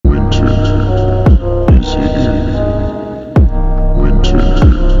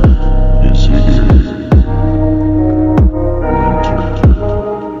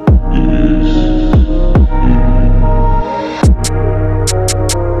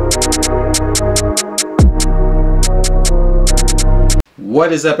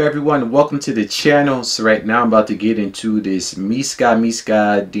What is up, everyone? Welcome to the channel. So right now I'm about to get into this Misca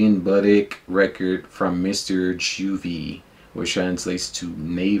din buric record from Mr. Juve, which translates to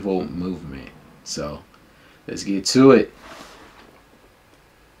naval movement. So let's get to it.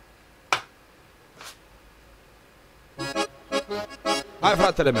 Hai,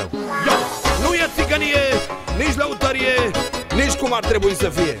 fratele meu. Nu e țigănie, nici lăutărie, nici cum ar trebui să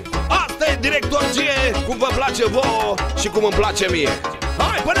fie. Asta e directorgie, cum vă place vouă și cum îmi place mie.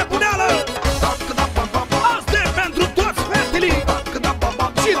 Hai, pe nebuneală! Asta e pentru toți fetelii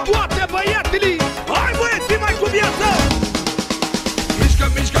și toate băietilii. Hai, băieții, mai cu viață! Mișcă,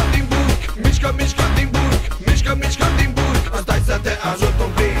 mișcă din buric, mișcă, mișcă din buric, mișcă, mișcă din buric. Stai să te ajut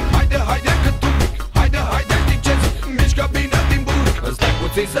un pic. Haide, haide cât un pic, haide, haide ghicezi. Mișcă bine din buric, stai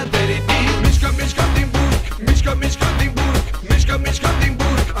puțin să te ridici. Mișcă, mișcă din buric, mișcă, mișcă din buric, mișcă, mișcă din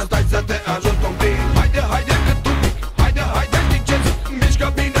buric. Stai să te ajut un pic. Haide, haide cât un pic, haide, haide ghicezi. Mișcă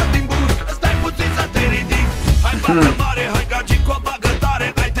bine din buric, stai puțin să te ridici. Hai, bagă mare, hai gagic cu o bagă tare.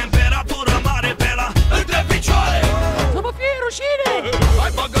 Ai temperatură mare pe la între picioare. Să mă fie rușine.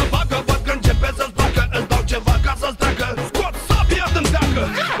 Hai, bagă, bagă, văd că începe să-ți placă. Îți dau ceva ca să-ți treacă. Scot sabia dă-mi teacă.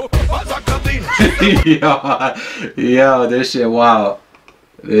 Așa că vin. Yo, this shit wild.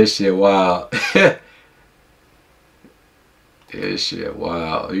 This shit wild. This shit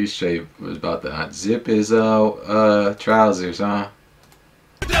wild. He straight was about to unzip his trousers, huh?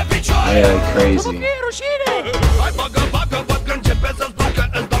 Yeah, crazy. Hai, bagă, bagă, văd că începe să-ți placă.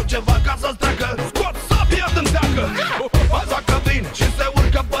 Îți dau ceva ca să-ți treacă. Scot sabia dă-mi teacă. Așa că vin și se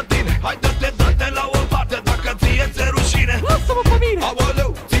urcă pe tine. Hai, dă-te la o parte dacă ție ți-e rușine. Lasă-mă pe mine.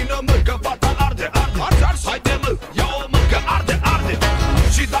 Aoleu, țină-mă că fata arde, arde. Haide, mă, ia-o, mă, că arde, arde.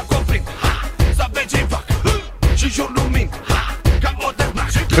 Și dacă o prind, să vezi ce-i fac. Și jur nu mint, că o dezbrac.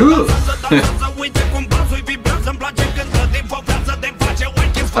 Și să uite cum brațul-i vibrează. Îmi place când dă din fofează. De-mi face ochi.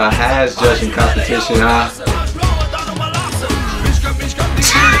 A has judging competition, huh?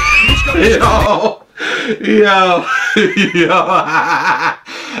 Yo.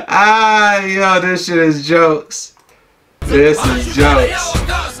 Yo, this shit is jokes. This is jokes.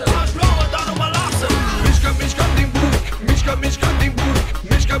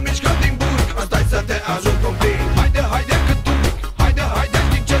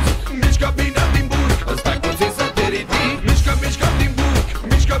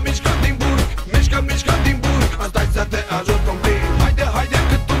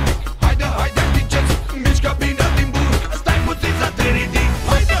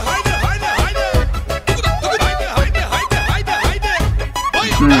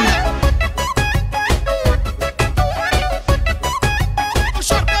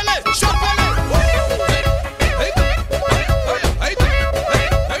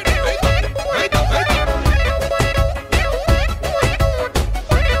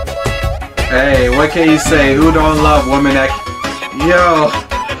 Hey, what can you say? Who don't love women that... Yo!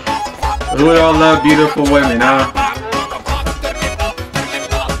 Who don't love beautiful women, huh?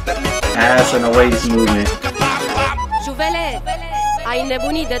 Ass and a waist movement. Juvele, ai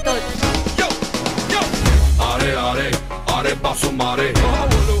nebunit de tot. Are basul mare.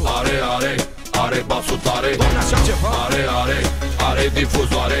 Are basul tare. Are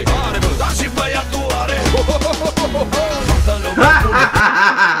difuzoare. Dar și băiatul are.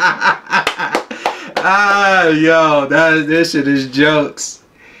 Yo, this shit is jokes.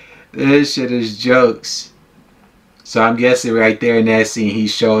 This shit is jokes. So I'm guessing right there in that scene, he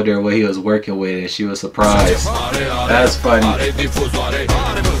showed her what he was working with, and she was surprised. That's funny.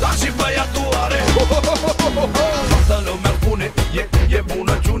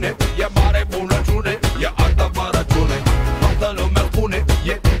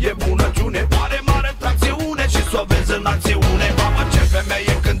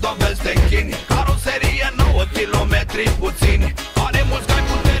 Puțini, are mulți ca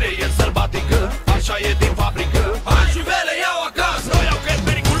putere, e sălbatică, așa e din fabrică. Hai, Juvele, iau acasă, o iau că e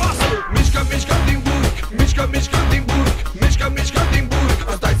periculoasă. Mișcă, mișcă din buric, mișcă, mișcă din buric, mișcă, mișcă din buric.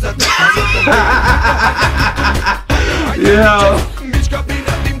 Stai să te ajut. Mișcă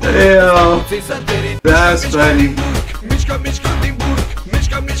bine din buric, that's funny. Mișcă, mișcă din buric,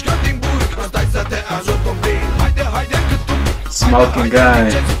 mișcă, mișcă din buric. Stai să te ajut un pic. Haide, haide cât un pic. Smoking gun.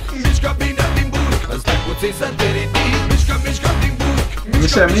 Mișcă bine din buric, stai puțin să te ridici. Misca din buric,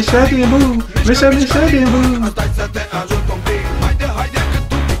 Misca din buric. Stai să te ajut un pic. Haide, haide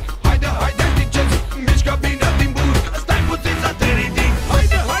cât un pic. Haide, haide ghicezi. Mișcă bine din buric, stai puțin să te ridici.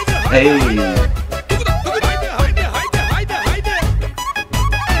 Haide, haide, haide.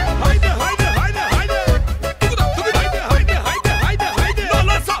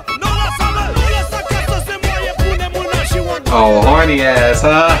 Oh, horny ass,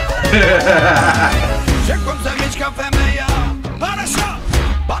 huh?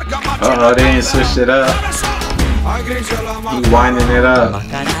 Uh-oh, they ain't switched it up. He winding it up.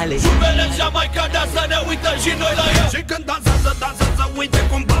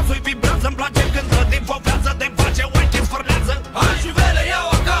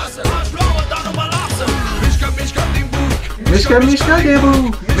 Misca, Misca de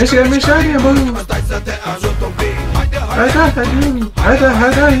boo. Misca, Misca de boo.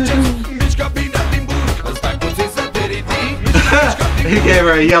 He gave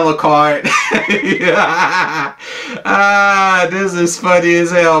her a yellow card. Ah, this is funny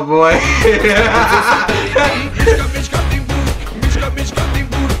as hell, boy.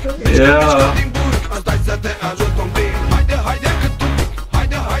 Yeah.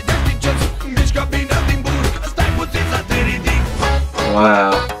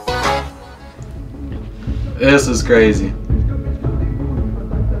 Wow. This is crazy.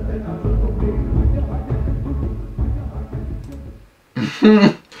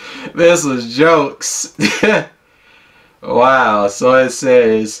 This was jokes. Wow. So it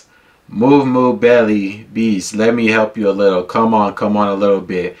says, move belly beast, let me help you a little. Come on a little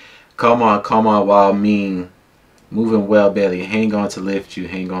bit. Come on while moving well belly. Hang on to lift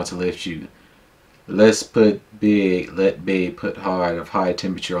you. Let's put big, let babe put hard of high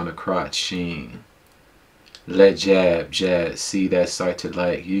temperature on the crotch sheen. Let jab, see that start to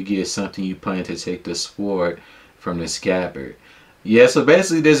like. You get something you plan to take the sword from the scabbard. Yeah, so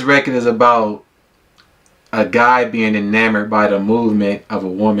basically this record is about a guy being enamored by the movement of a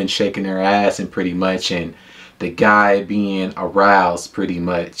woman shaking her ass, and pretty much, and the guy being aroused pretty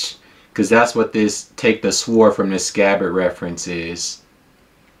much. Because that's what this take the sword from the scabbard reference is.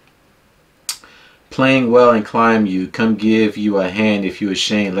 Playing well and climb you. Come give you a hand if you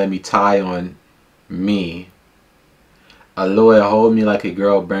ashamed. Let me tie on me. Aloha, hold me like a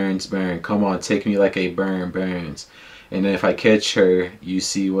girl burns. Come on, take me like a burns. And if I catch her, you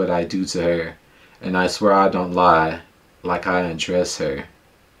see what I do to her. And I swear I don't lie, like I undress her.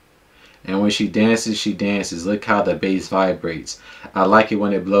 And when she dances, look how the bass vibrates. I like it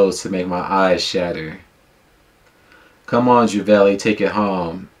when it blows to make my eyes shatter. Come on, Juve, take it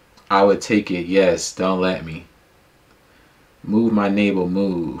home. I would take it, yes, don't let me. Move my navel,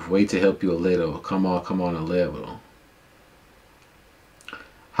 move. Wait to help you a little. Come on a little.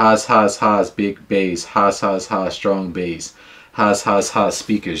 Haas, big bass. Haas, strong bass. Haas,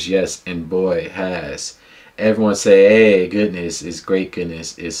 speakers, yes, and boy, has. Everyone say, hey, goodness is great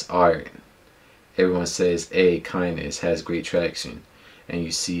goodness, it's art. Everyone says, hey, kindness has great traction. And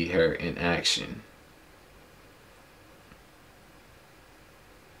you see her in action.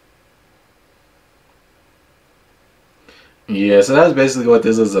 Yeah, so that's basically what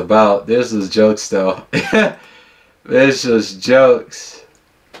this is about. This is jokes though. This is jokes.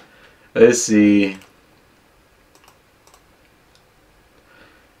 Let's see.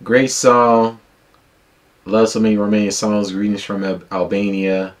 Great song. Love so many Romanian songs. Greetings from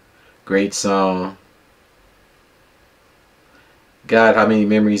Albania. Great song. God, how many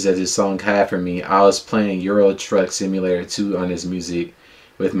memories does this song have for me? I was playing Euro Truck Simulator 2 on this music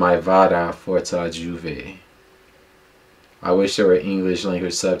with my Vada Forta Juve. I wish there were English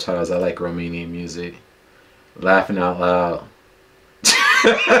language subtitles. I like Romanian music. Laughing out loud. He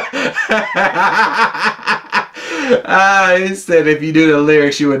said if you knew the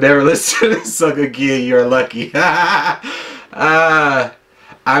lyrics you would never listen to this song again. You're lucky. I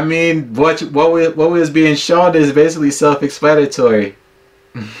mean, what was being shown is basically self-explanatory.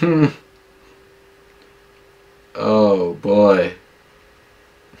 Oh boy.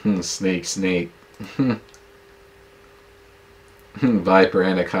 Snake. Viper,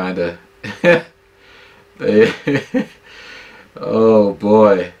 anaconda. Oh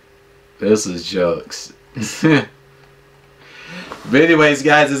boy, this is jokes. But anyways,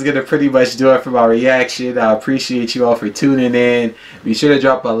 guys, this is gonna pretty much do it for my reaction. I appreciate you all for tuning in. Be sure to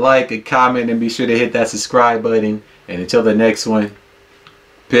drop a like, a comment, and be sure to hit that subscribe button. And until the next one,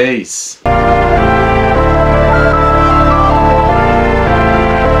 peace.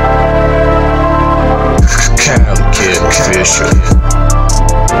 ImCaliKidOfficial.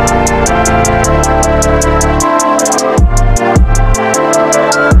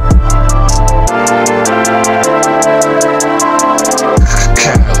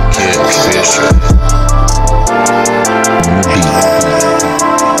 ImCaliKidOfficial.